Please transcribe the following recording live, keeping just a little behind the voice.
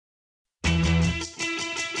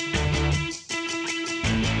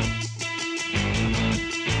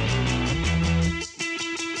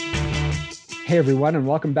Hey everyone, and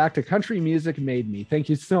welcome back to Country Music Made Me. Thank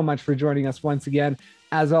you so much for joining us once again.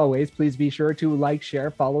 As always, please be sure to like, share,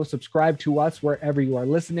 follow, subscribe to us wherever you are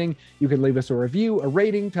listening. You can leave us a review, a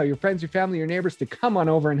rating, tell your friends, your family, your neighbors to come on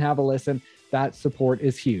over and have a listen. That support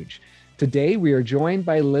is huge. Today, we are joined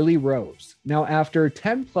by Lily Rose. Now, after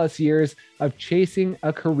 10 plus years of chasing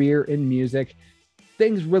a career in music,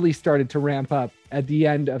 things really started to ramp up at the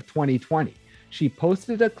end of 2020. She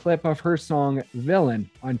posted a clip of her song Villain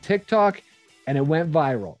on TikTok, and it went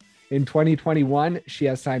viral. In 2021, she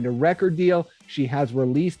has signed a record deal. She has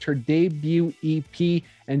released her debut EP,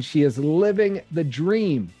 and she is living the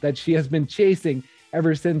dream that she has been chasing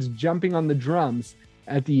ever since jumping on the drums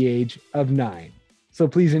at the age of 9. So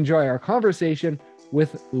please enjoy our conversation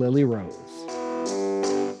with Lily Rose.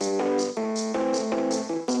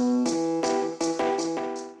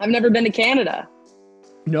 I've never been to Canada.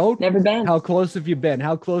 No? Never been. How close have you been?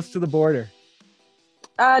 How close to the border?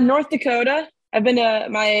 North Dakota. I've been to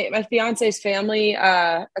my fiance's family.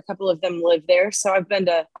 A couple of them live there. So I've been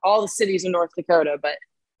to all the cities in North Dakota, but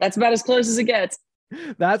that's about as close as it gets.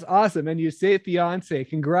 That's awesome. And you say fiance.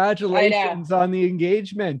 Congratulations on the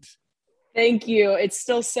engagement. Thank you. It's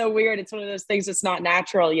still so weird. It's one of those things that's not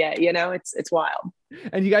natural yet. You know, it's wild.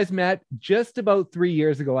 And you guys met just about 3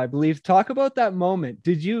 years ago, I believe. Talk about that moment.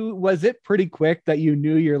 Was it pretty quick that you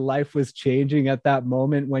knew your life was changing at that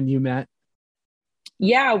moment when you met?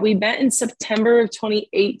 Yeah, we met in September of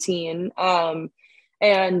 2018.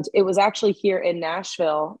 And it was actually here in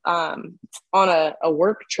Nashville on a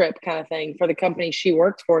work trip kind of thing for the company she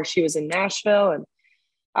worked for. She was in Nashville and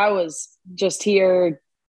I was just here,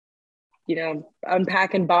 you know,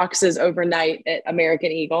 unpacking boxes overnight at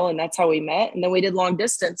American Eagle. And that's how we met. And then we did long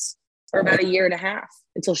distance for about a year and a half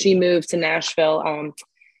until she moved to Nashville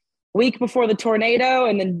week before the tornado.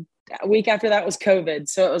 And then a week after that was COVID.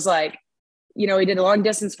 So it was like, you know, we did a long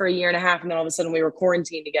distance for a year and a half. And then all of a sudden we were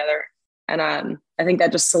quarantined together. And I think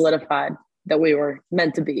that just solidified that we were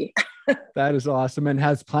meant to be. That is awesome. And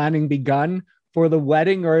has planning begun for the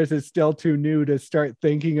wedding, or is it still too new to start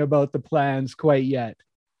thinking about the plans quite yet?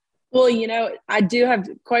 Well, you know, I do have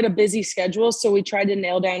quite a busy schedule. So we tried to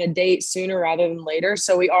nail down a date sooner rather than later.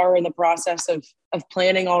 So we are in the process of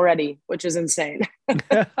planning already, which is insane.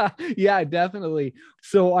 Yeah, definitely.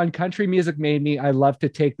 So on Country Music Made Me, I love to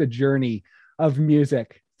take the journey of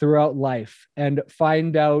music throughout life and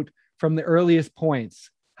find out from the earliest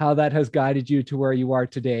points how that has guided you to where you are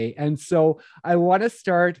today. And so I want to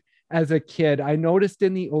start as a kid. I noticed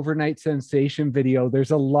in the Overnight Sensation video,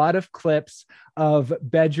 there's a lot of clips of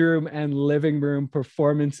bedroom and living room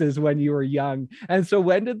performances when you were young. And so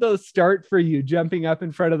when did those start for you, jumping up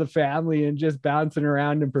in front of the family and just bouncing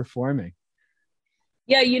around and performing?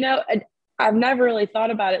 Yeah, you know, I've never really thought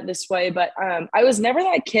about it this way, but I was never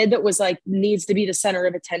that kid that was like, needs to be the center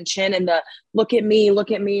of attention and the look at me,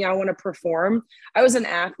 I want to perform. I was an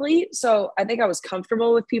athlete. So I think I was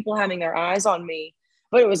comfortable with people having their eyes on me,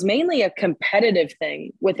 but it was mainly a competitive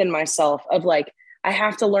thing within myself of like, I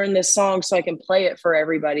have to learn this song so I can play it for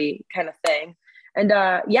everybody kind of thing. And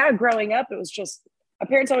yeah, growing up, it was just, my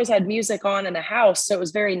parents always had music on in the house. So it was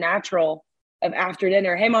very natural of after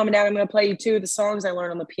dinner, hey, mom and dad, I'm going to play you two of the songs I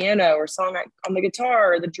learned on the piano or song on the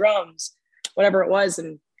guitar or the drums, whatever it was.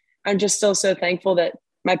 And I'm just still so thankful that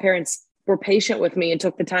my parents were patient with me and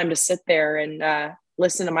took the time to sit there and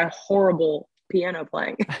listen to my horrible piano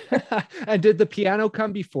playing. And did the piano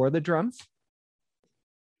come before the drums?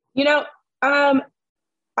 You know,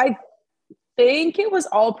 I think it was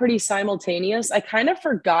all pretty simultaneous. I kind of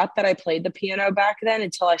forgot that I played the piano back then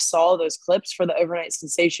until I saw those clips for the Overnight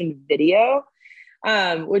Sensation video,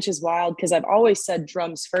 which is wild because I've always said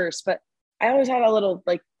drums first, but I always had a little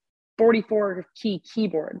like 44 key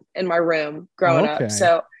keyboard in my room growing up.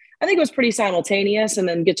 So I think it was pretty simultaneous. And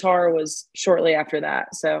then guitar was shortly after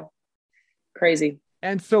that. So crazy.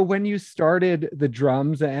 And so when you started the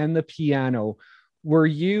drums and the piano,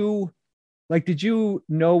 did you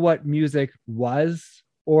know what music was,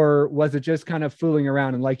 or was it just kind of fooling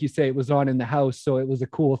around? And like you say, it was on in the house, so it was a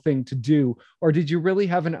cool thing to do. Or did you really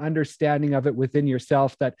have an understanding of it within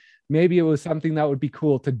yourself that maybe it was something that would be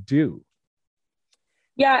cool to do?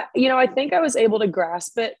 Yeah, you know, I think I was able to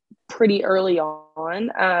grasp it pretty early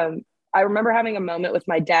on. I remember having a moment with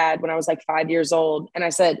my dad when I was like 5 years old. And I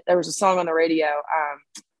said, there was a song on the radio,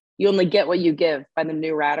 You Only Get What You Give by the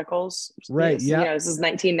New Radicals. Right. Yeah. You know, this is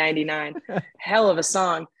 1999. Hell of a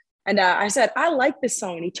song. And I said, I like this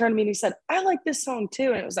song. And he turned to me and he said, I like this song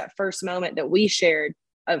too. And it was that first moment that we shared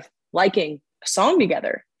of liking a song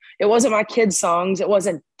together. It wasn't my kids' songs. It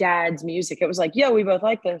wasn't dad's music. It was like, yeah, we both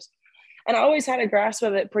like this. And I always had a grasp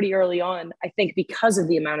of it pretty early on, I think because of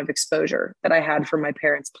the amount of exposure that I had from my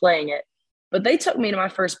parents playing it. but they took me to my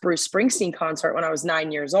first Bruce Springsteen concert when I was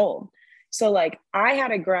 9 years old. So like I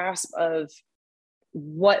had a grasp of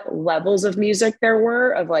what levels of music there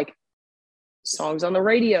were, of like songs on the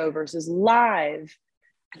radio versus live.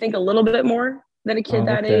 I think a little bit more than a kid Oh,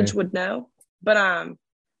 that age okay. would know. But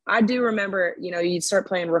I do remember, you'd start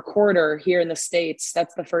playing recorder here in the States.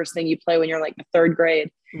 That's the first thing you play when you're like the third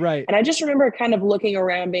grade. Right. And I just remember kind of looking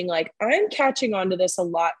around being like, I'm catching on to this a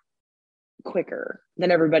lot quicker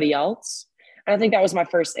than everybody else. And I think that was my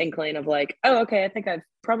first inkling of like, oh, okay, I think I've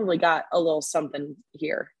probably got a little something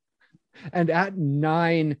here. And at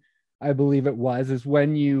 9, I believe it was, is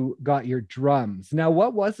when you got your drums. Now,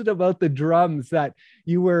 what was it about the drums that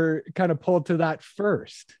you were kind of pulled to that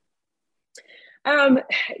first? Um,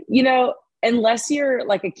 you know, unless you're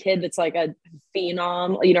like a kid that's like a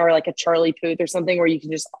phenom, or like a Charlie Puth or something where you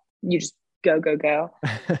just go, go, go.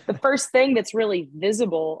 The first thing that's really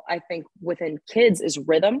visible, I think, within kids is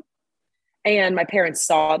rhythm. And my parents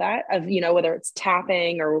saw that of, whether it's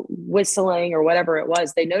tapping or whistling or whatever it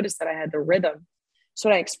was, they noticed that I had the rhythm. So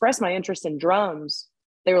when I expressed my interest in drums,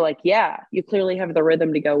 they were like, yeah, you clearly have the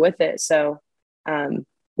rhythm to go with it. So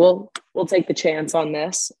we'll take the chance on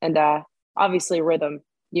this. And obviously rhythm,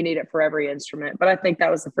 you need it for every instrument. But I think that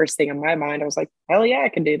was the first thing in my mind. I was like, hell yeah, I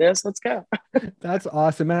can do this. Let's go. That's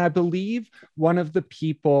awesome. And I believe one of the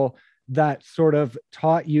people that sort of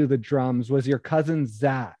taught you the drums was your cousin,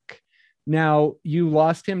 Zach. Now, you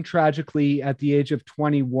lost him tragically at the age of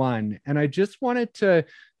 21. And I just wanted to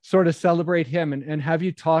sort of celebrate him and have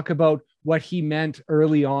you talk about what he meant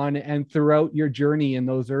early on and throughout your journey in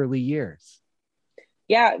those early years.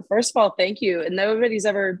 Yeah, first of all, thank you. And nobody's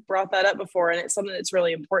ever brought that up before. And it's something that's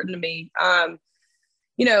really important to me. I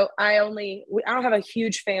don't have a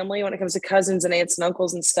huge family when it comes to cousins and aunts and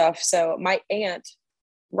uncles and stuff. So my aunt,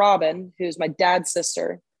 Robin, who's my dad's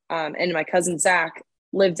sister, and my cousin, Zach,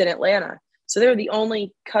 lived in Atlanta. So they were the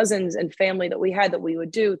only cousins and family that we had that we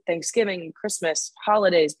would do Thanksgiving, Christmas,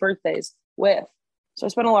 holidays, birthdays with. So I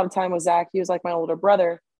spent a lot of time with Zach. He was like my older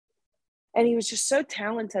brother. And he was just so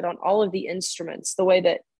talented on all of the instruments, the way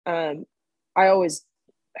that I always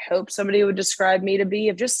hope somebody would describe me to be,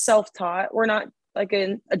 of just self-taught. We're not like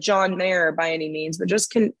a John Mayer by any means, but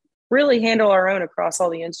just can really handle our own across all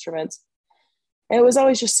the instruments. And it was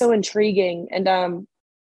always just so intriguing. And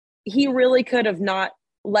he really could have not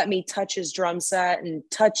let me touch his drum set and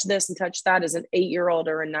touch this and touch that as an 8-year-old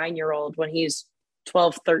or a 9-year-old when he's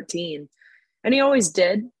 12, 13. And he always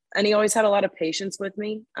did. And he always had a lot of patience with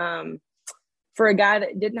me. For a guy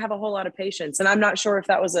that didn't have a whole lot of patience. And I'm not sure if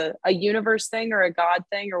that was a universe thing or a God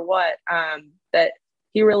thing or what, that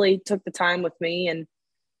he really took the time with me. And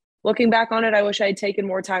looking back on it, I wish I had taken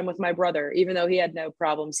more time with my brother, even though he had no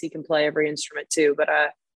problems. He can play every instrument too. But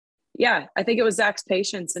yeah, I think it was Zach's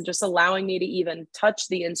patience and just allowing me to even touch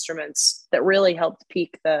the instruments that really helped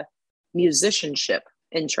pique the musicianship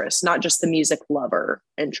interest, not just the music lover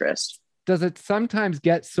interest. Does it sometimes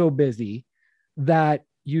get so busy that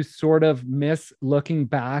you sort of miss looking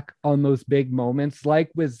back on those big moments,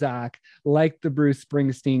 like with Zach, like the Bruce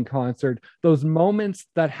Springsteen concert, those moments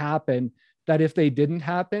that happen that if they didn't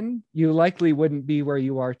happen, you likely wouldn't be where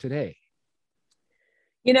you are today?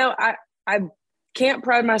 I can't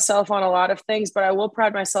pride myself on a lot of things, but I will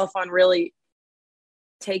pride myself on really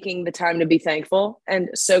taking the time to be thankful and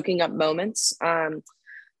soaking up moments. And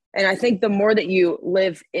I think the more that you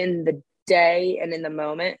live in the day and in the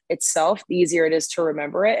moment itself, the easier it is to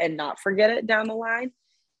remember it and not forget it down the line.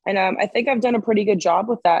 And I think I've done a pretty good job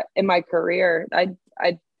with that in my career.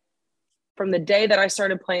 I from the day that I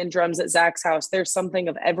started playing drums at Zach's house, there's something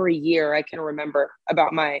of every year I can remember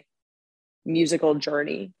about my musical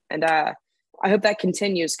journey. And I hope that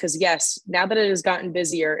continues, because yes, now that it has gotten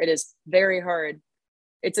busier, it is very hard.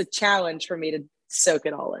 It's a challenge for me to soak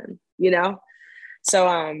it all in,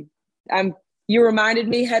 So you reminded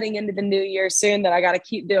me heading into the new year soon that I got to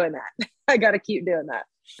keep doing that. I got to keep doing that.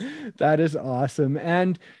 That is awesome.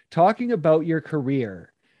 And talking about your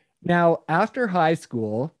career, now after high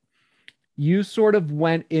school, you sort of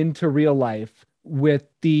went into real life with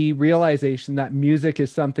the realization that music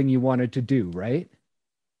is something you wanted to do, right?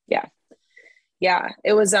 Yeah. Yeah.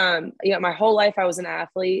 It was, my whole life I was an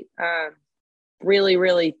athlete, really,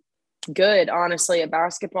 really good, honestly, at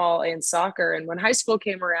basketball and soccer. And when high school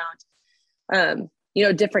came around,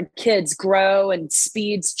 different kids grow and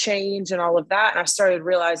speeds change and all of that. And I started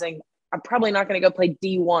realizing I'm probably not going to go play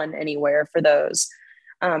D1 anywhere for those.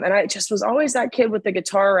 And I just was always that kid with the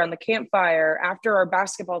guitar around the campfire after our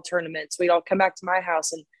basketball tournaments. We'd all come back to my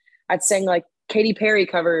house and I'd sing like Katy Perry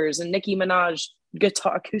covers and Nicki Minaj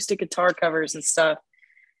acoustic guitar covers and stuff.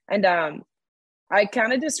 And I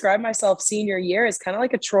kind of describe myself senior year as kind of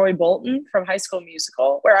like a Troy Bolton from High School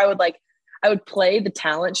Musical, where I would play the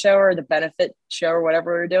talent show or the benefit show or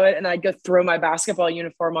whatever we were doing, and I'd go throw my basketball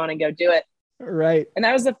uniform on and go do it. Right. And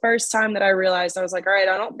that was the first time that I realized, I was like, all right,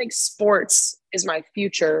 I don't think sports is my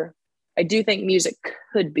future. I do think music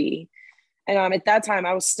could be. And at that time,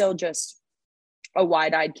 I was still just a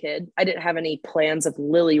wide-eyed kid. I didn't have any plans of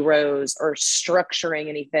Lily Rose or structuring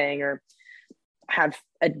anything or have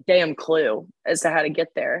a damn clue as to how to get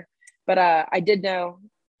there. But I did know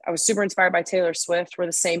I was super inspired by Taylor Swift. We're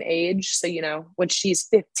the same age. So, you know, when she's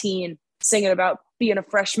 15 singing about being a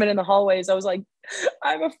freshman in the hallways, I was like,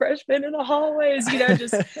 I'm a freshman in the hallways, you know,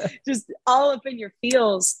 just all up in your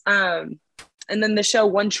feels. And then the show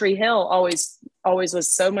One Tree Hill always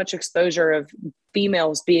was so much exposure of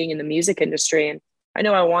females being in the music industry. And I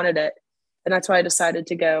know I wanted it. And that's why I decided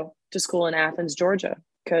to go to school in Athens, Georgia,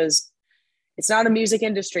 because it's not a music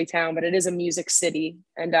industry town, but it is a music city.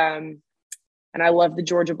 And I love the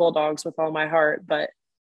Georgia Bulldogs with all my heart, but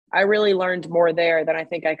I really learned more there than I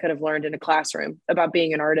think I could have learned in a classroom about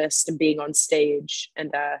being an artist and being on stage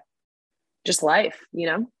and just life, you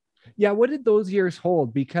know? Yeah. What did those years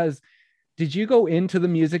hold? Because did you go into the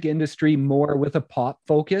music industry more with a pop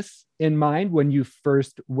focus in mind when you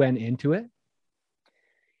first went into it?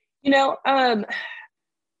 You know, I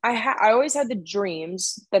always had the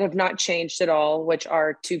dreams that have not changed at all, which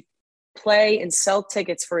are to play and sell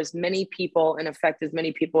tickets for as many people and affect as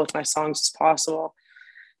many people with my songs as possible.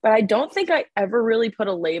 But I don't think I ever really put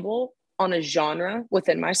a label on a genre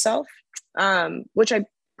within myself, which I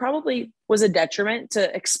probably was a detriment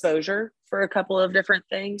to exposure for a couple of different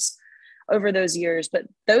things over those years. But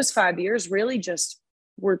those 5 years really just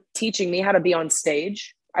were teaching me how to be on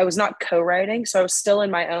stage. I was not co-writing, so I was still in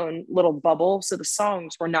my own little bubble. So the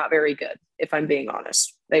songs were not very good, if I'm being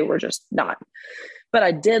honest. They were just not. But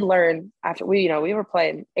I did learn after we were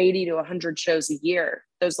playing 80 to 100 shows a year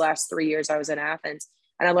those last 3 years I was in Athens.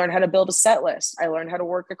 And I learned how to build a set list. I learned how to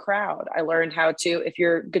work a crowd. I learned how to, if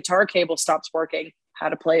your guitar cable stops working, how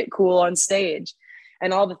to play it cool on stage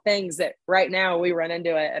and all the things that right now we run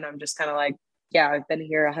into it. And I'm just kind of like, yeah, I've been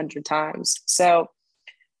here 100 times. So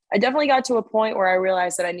I definitely got to a point where I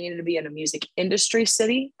realized that I needed to be in a music industry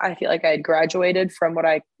city. I feel like I had graduated from what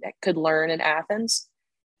I could learn in Athens,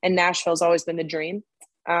 and Nashville's always been the dream.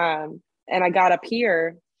 And I got up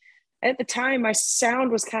here. At the time, my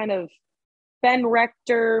sound was kind of Ben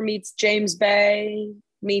Rector meets James Bay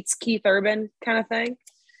meets Keith Urban kind of thing.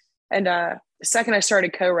 And the second I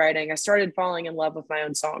started co-writing, I started falling in love with my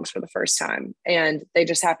own songs for the first time. And they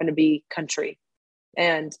just happened to be country.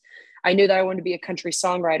 And I knew that I wanted to be a country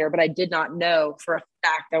songwriter, but I did not know for a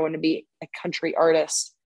fact I wanted to be a country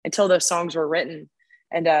artist until those songs were written.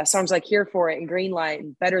 And songs like Here For It and Greenlight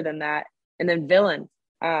and Better Than That. And then Villain.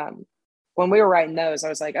 When we were writing those, I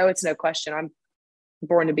was like, oh, it's no question. I'm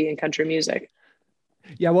born to be in country music.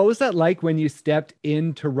 Yeah. What was that like when you stepped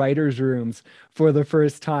into writers' rooms for the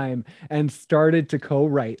first time and started to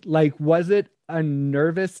co-write? Like, was it a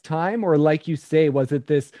nervous time, or like you say, was it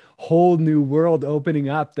this whole new world opening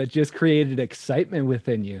up that just created excitement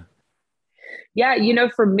within you? Yeah,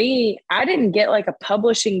 for me, I didn't get like a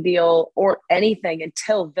publishing deal or anything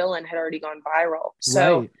until Villain had already gone viral.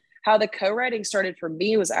 So Right. how the co-writing started for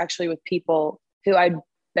me was actually with people who I'd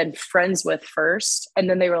been friends with first. And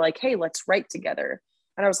then they were like, hey, let's write together.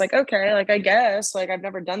 And I was like, okay, like, I guess, like, I've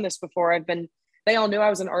never done this before. They all knew I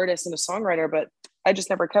was an artist and a songwriter, but I just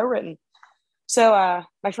never co-written. So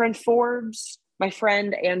my friend Forbes, my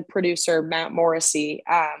friend and producer, Matt Morrissey,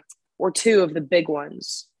 were two of the big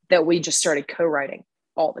ones that we just started co-writing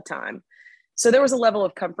all the time. So there was a level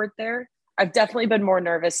of comfort there. I've definitely been more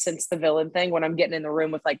nervous since the Villain thing when I'm getting in the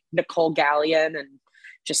room with like Nicole Gallion and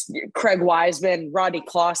just Craig Wiseman, Rodney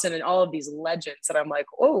Clawson, and all of these legends. And I'm like,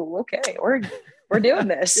 oh, okay, we're doing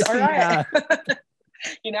this. All right.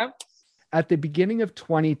 Yeah. At the beginning of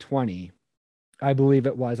 2020, I believe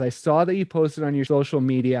it was, I saw that you posted on your social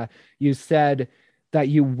media, you said that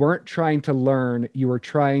you weren't trying to learn, you were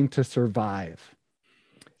trying to survive.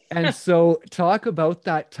 And so talk about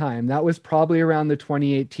that time. That was probably around the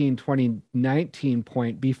 2018, 2019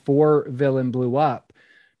 point before Villain blew up.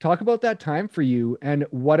 Talk about that time for you and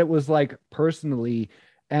what it was like personally.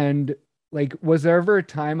 And like, was there ever a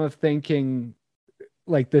time of thinking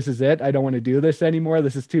like, this is it, I don't want to do this anymore,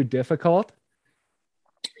 this is too difficult?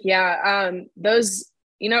 Yeah.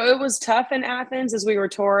 It was tough in Athens as we were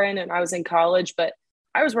touring and I was in college, but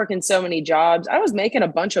I was working so many jobs. I was making a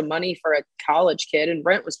bunch of money for a college kid and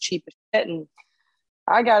rent was cheap as shit. And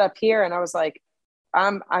I got up here and I was like,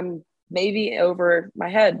 I'm maybe over my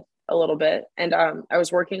head a little bit. And I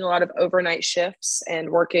was working a lot of overnight shifts and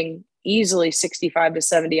working easily 65 to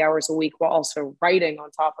 70 hours a week while also writing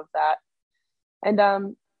on top of that.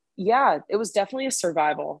 And yeah, it was definitely a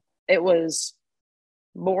survival. It was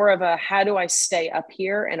more of a, how do I stay up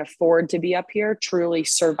here and afford to be up here, truly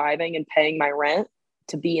surviving and paying my rent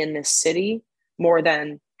to be in this city, more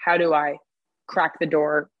than how do I crack the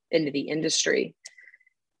door into the industry.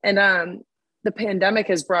 And the pandemic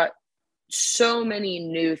has brought so many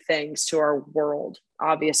new things to our world.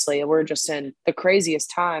 Obviously, we're just in the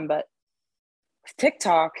craziest time, but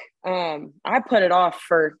TikTok, I put it off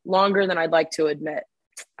for longer than I'd like to admit,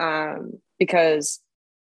 because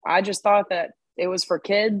I just thought that it was for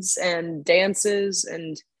kids and dances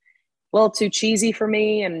and a little too cheesy for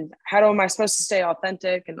me. And how am I supposed to stay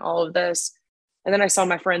authentic and all of this? And then I saw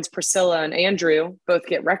my friends Priscilla and Andrew both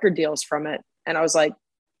get record deals from it. And I was like,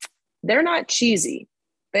 they're not cheesy.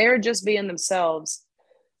 They're just being themselves.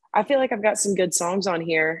 I feel like I've got some good songs on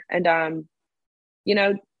here. And, you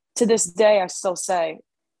know, to this day, I still say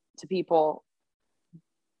to people,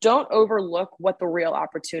 don't overlook what the real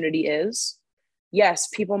opportunity is. Yes,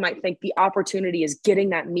 people might think the opportunity is getting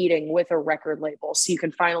that meeting with a record label so you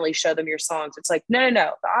can finally show them your songs. It's like, no.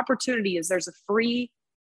 The opportunity is there's a free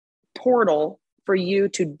portal for you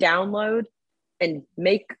to download and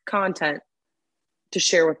make content to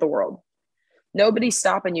share with the world. Nobody's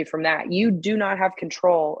stopping you from that. You do not have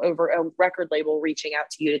control over a record label reaching out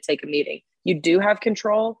to you to take a meeting. You do have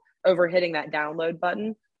control over hitting that download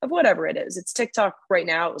button of whatever it is. It's TikTok right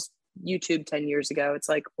now. It was YouTube 10 years ago. It's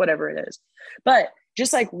like, whatever it is. But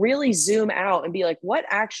just like really zoom out and be like, what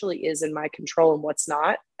actually is in my control and what's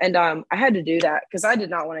not. And I had to do that because I did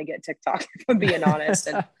not want to get TikTok, if I'm being honest.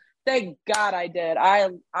 And thank God I did.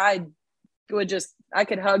 I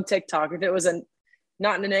could hug TikTok. If it was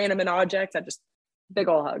not an inanimate object, I just big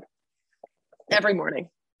ol' hug every morning.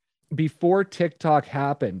 Before TikTok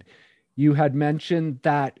happened, you had mentioned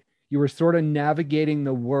that you were sort of navigating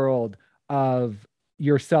the world of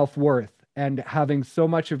your self-worth and having so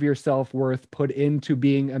much of your self-worth put into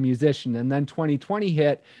being a musician. And then 2020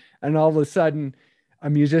 hit, and all of a sudden a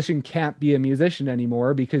musician can't be a musician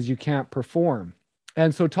anymore because you can't perform.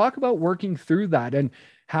 And so talk about working through that, and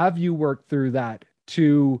have you worked through that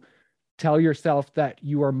to tell yourself that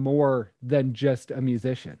you are more than just a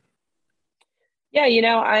musician? Yeah,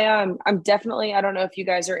 I'm definitely, I don't know if you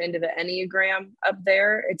guys are into the Enneagram up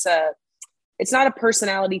there. It's not a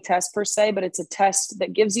personality test per se, but it's a test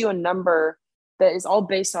that gives you a number that is all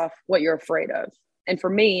based off what you're afraid of. And for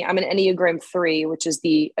me, I'm an Enneagram 3, which is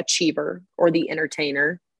the achiever or the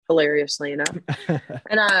entertainer, hilariously enough.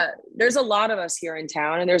 And there's a lot of us here in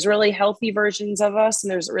town, and there's really healthy versions of us,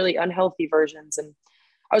 and there's really unhealthy versions. And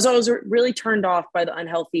I was always really turned off by the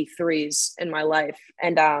unhealthy 3s in my life.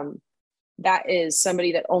 And that is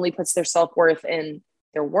somebody that only puts their self-worth in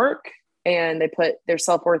their work, and they put their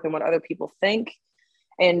self-worth in what other people think.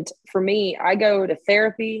 And for me, I go to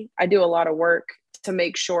therapy. I do a lot of work to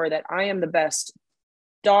make sure that I am the best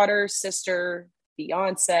daughter, sister,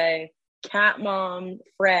 fiance, cat mom,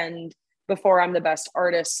 friend, before I'm the best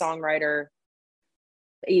artist, songwriter,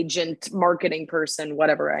 agent, marketing person,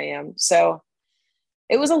 whatever I am. So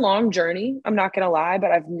it was a long journey. I'm not going to lie,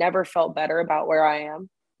 but I've never felt better about where I am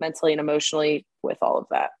mentally and emotionally with all of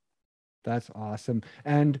that. That's awesome.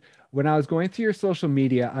 And when I was going through your social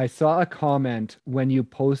media, I saw a comment when you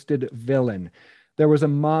posted Villain. There was a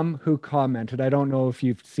mom who commented, I don't know if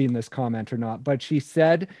you've seen this comment or not, but she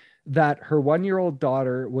said that her 1-year-old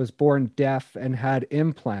daughter was born deaf and had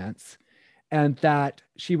implants, and that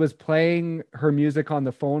she was playing her music on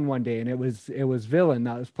the phone one day, and it was Villain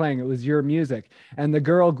that was playing. It was your music. And the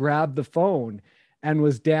girl grabbed the phone and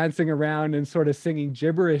was dancing around and sort of singing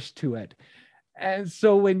gibberish to it. And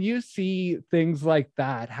so when you see things like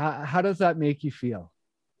that, how does that make you feel?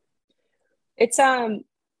 It's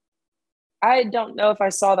I don't know if I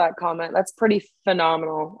saw that comment. That's pretty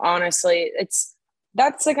phenomenal, honestly.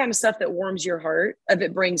 That's the kind of stuff that warms your heart, if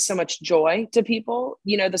it brings so much joy to people.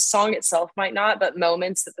 The song itself might not, but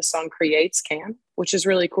moments that the song creates can, which is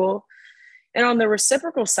really cool. And on the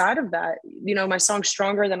reciprocal side of that, my song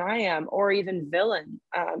Stronger Than I Am, or even Villain,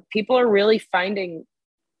 people are really finding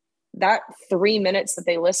that 3 minutes that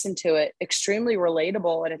they listen to it extremely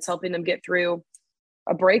relatable, and it's helping them get through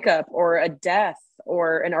a breakup or a death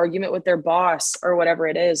or an argument with their boss or whatever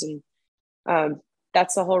it is. And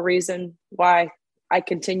that's the whole reason why I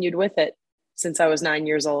continued with it since I was 9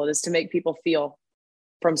 years old, is to make people feel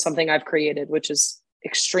from something I've created, which is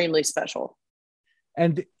extremely special.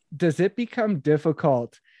 And does it become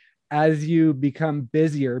difficult as you become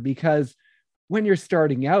busier? Because when you're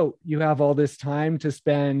starting out, you have all this time to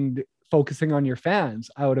spend focusing on your fans,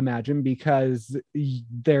 I would imagine, because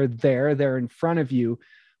they're in front of you.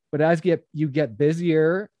 But as you get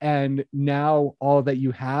busier, and now all that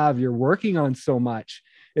you have, you're working on so much,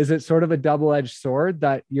 is it sort of a double-edged sword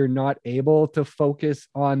that you're not able to focus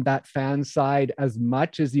on that fan side as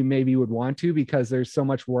much as you maybe would want to because there's so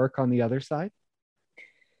much work on the other side?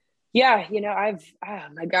 Yeah, oh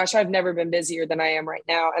my gosh, I've never been busier than I am right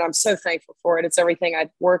now. And I'm so thankful for it. It's everything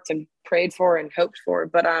I've worked and prayed for and hoped for.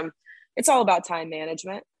 But it's all about time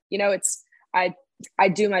management. I I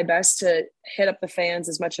do my best to hit up the fans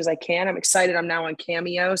as much as I can. I'm excited I'm now on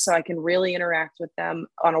Cameo, so I can really interact with them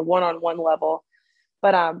on a one-on-one level.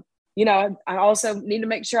 But I also need to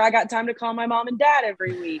make sure I got time to call my mom and dad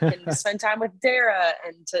every week and spend time with Dara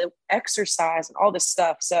and to exercise and all this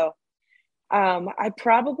stuff. So I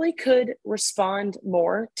probably could respond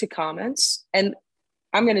more to comments, and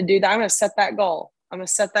I'm going to do that. I'm going to set that goal. I'm going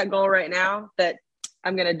to set that goal right now that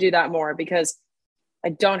I'm going to do that more because I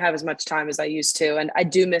don't have as much time as I used to. And I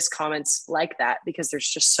do miss comments like that because there's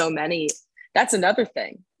just so many. That's another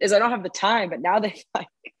thing is I don't have the time, but now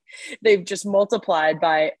they've just multiplied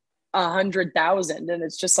by 100,000. And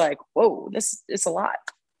it's just like, whoa, this is a lot.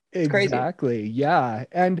 It's Exactly. crazy. Yeah.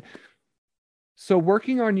 And so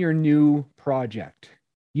working on your new project,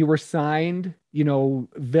 you were signed,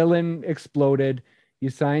 Villain exploded, you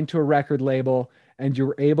signed to a record label, and you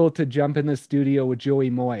were able to jump in the studio with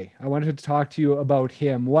Joey Moy. I wanted to talk to you about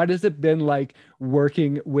him. What has it been like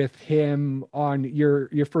working with him on your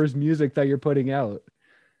first music that you're putting out?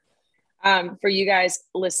 For you guys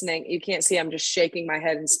listening, you can't see, I'm just shaking my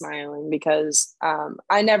head and smiling because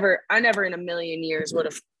I never in a million years would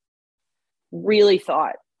have really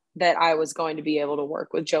thought that I was going to be able to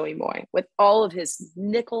work with Joey Moy with all of his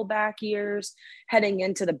Nickelback years, heading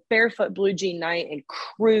into the Barefoot Blue Jean Night and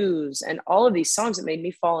Cruise and all of these songs that made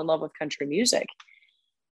me fall in love with country music.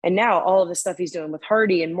 And now all of the stuff he's doing with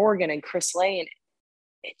Hardy and Morgan and Chris Lane,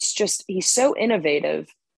 it's just, he's so innovative.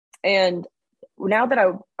 And now that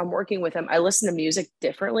I'm working with him, I listen to music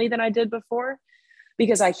differently than I did before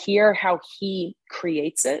because I hear how he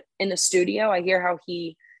creates it in the studio. I hear how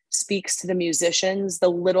he speaks to the musicians,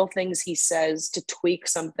 the little things he says to tweak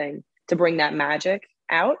something to bring that magic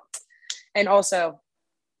out. And also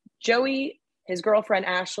Joey, his girlfriend,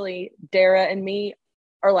 Ashley, Dara, and me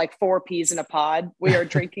are like four peas in a pod. We are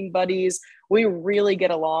drinking buddies. We really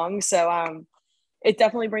get along. So it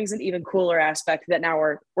definitely brings an even cooler aspect that now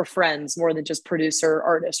we're friends more than just producer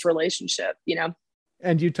artist relationship,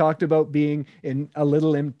 And you talked about being a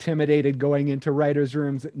little intimidated going into writers'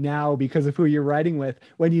 rooms now because of who you're writing with.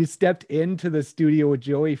 When you stepped into the studio with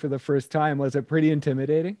Joey for the first time, was it pretty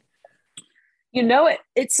intimidating?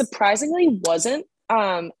 It surprisingly wasn't.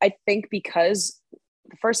 I think because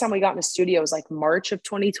the first time we got in the studio was like March of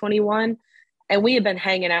 2021. And we had been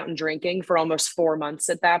hanging out and drinking for almost 4 months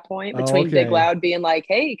at that point between Okay. Big Loud being like,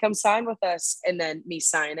 hey, come sign with us. And then me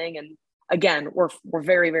signing. And again, we're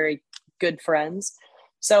very, very good friends.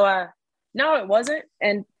 So no, it wasn't.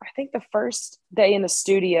 And I think the first day in the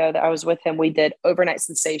studio that I was with him, we did Overnight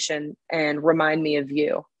Sensation and Remind Me of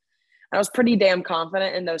You. And I was pretty damn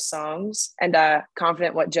confident in those songs and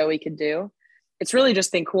confident what Joey could do. It's really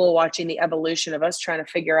just been cool watching the evolution of us trying to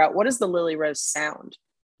figure out what is the Lily Rose sound,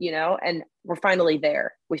 and we're finally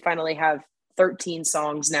there. We finally have 13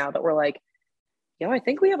 songs now that we're like, I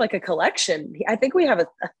think we have like a collection. I think we have a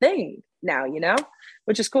thing now,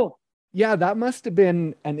 which is cool. Yeah, that must have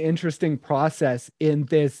been an interesting process in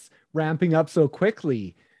this ramping up so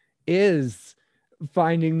quickly, is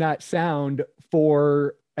finding that sound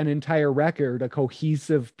for an entire record, a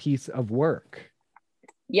cohesive piece of work.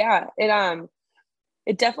 Yeah,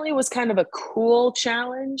 it definitely was kind of a cool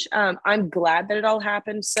challenge. I'm glad that it all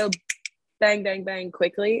happened so bang, bang, bang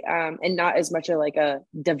quickly, and not as much of like a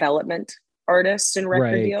development artist and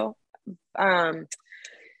record deal.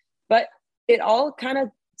 But it all kind of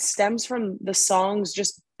stems from the songs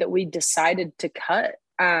just that we decided to cut.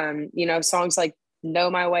 Songs like Know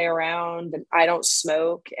My Way Around and I Don't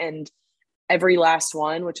Smoke and Every Last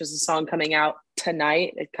One, which is a song coming out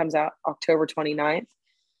tonight. It comes out October 29th.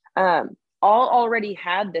 All already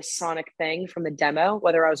had this sonic thing from the demo,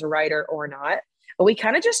 whether I was a writer or not. But we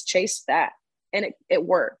kind of just chased that and it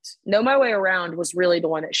worked. Know My Way Around was really the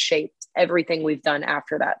one that shaped everything we've done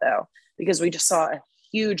after that, though, because we just saw a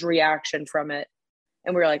huge reaction from it.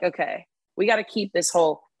 And we were like, okay, we got to keep this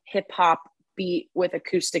whole hip hop beat with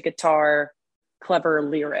acoustic guitar, clever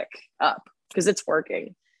lyric up because it's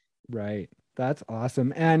working. Right. That's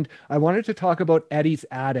awesome. And I wanted to talk about Eddie's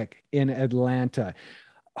Attic in Atlanta.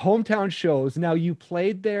 Hometown shows. Now, you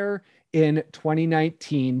played there in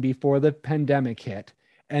 2019 before the pandemic hit.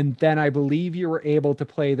 And then I believe you were able to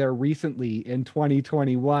play there recently in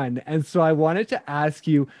 2021. And so I wanted to ask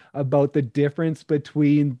you about the difference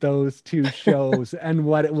between those two shows and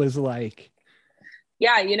what it was like.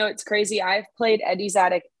 Yeah, it's crazy. I've played Eddie's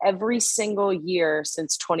Attic every single year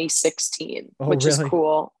since 2016, Oh, which is really?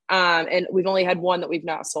 cool. And we've only had one that we've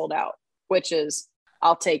not sold out, which is,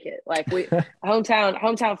 I'll take it. Like,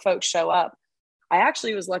 hometown folks show up. I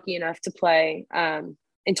actually was lucky enough to play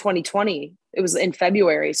in 2020. It was in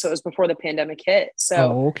February, so it was before the pandemic hit. So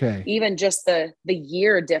Oh, okay. even just the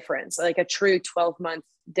year difference, like a true 12-month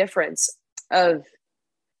difference of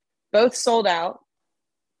both sold out,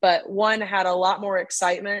 but one had a lot more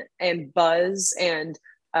excitement and buzz and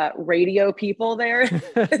radio people there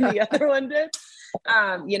than the other one did.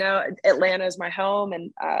 Atlanta is my home,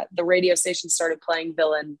 and the radio station started playing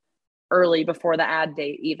Villain early before the ad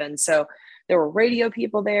date even. So there were radio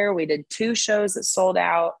people there. We did 2 shows that sold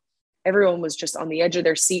out. Everyone was just on the edge of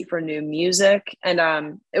their seat for new music.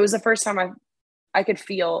 And it was the first time I could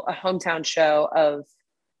feel a hometown show of,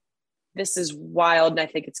 this is wild, and I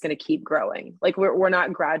think it's going to keep growing. Like, we're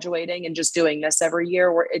not graduating and just doing this every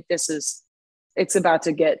year. It's about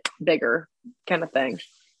to get bigger, kind of thing.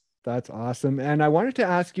 That's awesome. And I wanted to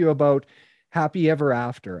ask you about Happy Ever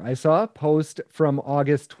After. I saw a post from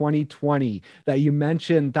August 2020 that you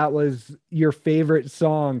mentioned that was your favorite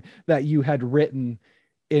song that you had written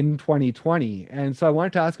in 2020. And so I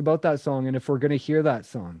wanted to ask about that song and if we're going to hear that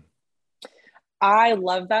song. I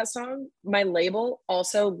love that song. My label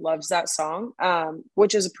also loves that song,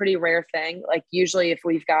 which is a pretty rare thing. Like, usually if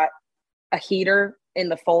we've got a heater in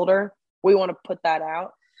the folder, we want to put that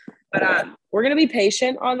out. But we're going to be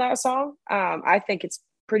patient on that song. I think it's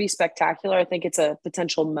pretty spectacular. I think it's a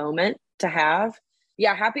potential moment to have.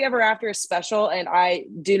 Yeah, Happy Ever After is special, and I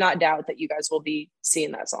do not doubt that you guys will be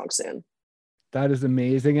seeing that song soon. That is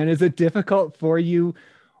amazing. And is it difficult for you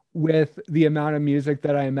with the amount of music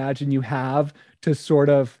that I imagine you have to sort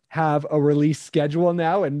of have a release schedule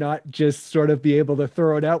now and not just sort of be able to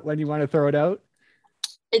throw it out when you want to throw it out?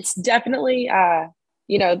 It's definitely,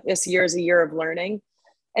 this year is a year of learning,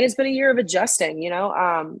 and it's been a year of adjusting.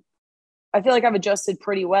 I feel like I've adjusted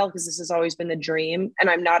pretty well because this has always been the dream, and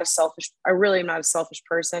I really am not a selfish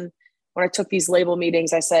person. When I took these label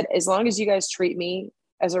meetings, I said, as long as you guys treat me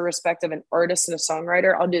as a respect of an artist and a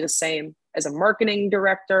songwriter, I'll do the same as a marketing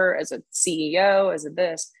director, as a CEO, as a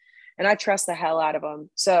this. And I trust the hell out of them.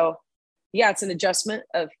 So yeah, it's an adjustment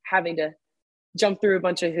of having to jump through a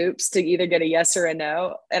bunch of hoops to either get a yes or a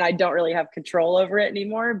no. And I don't really have control over it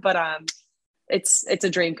anymore, but it's a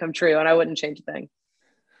dream come true, and I wouldn't change a thing.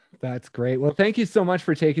 That's great. Well, thank you so much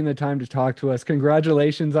for taking the time to talk to us.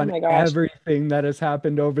 Congratulations on everything that has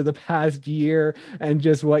happened over the past year and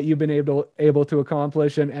just what you've been able to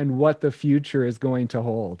accomplish and what the future is going to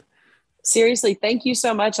hold. Seriously, thank you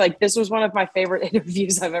so much. Like, this was one of my favorite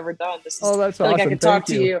interviews I've ever done. That's awesome. Like I could talk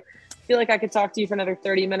to you. I feel like I could talk to you for another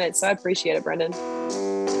 30 minutes. So I appreciate it, Brendan.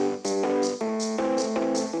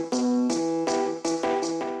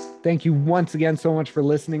 Thank you once again so much for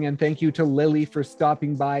listening, and thank you to Lily for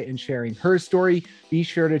stopping by and sharing her story. Be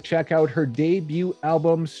sure to check out her debut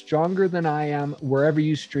album, Stronger Than I Am, wherever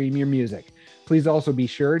you stream your music. Please also be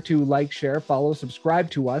sure to like, share, follow,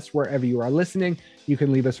 subscribe to us wherever you are listening. You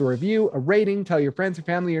can leave us a review, a rating, tell your friends, your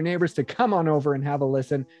family, your neighbors to come on over and have a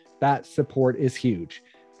listen. That support is huge.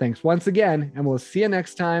 Thanks once again, and we'll see you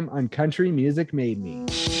next time on Country Music Made Me.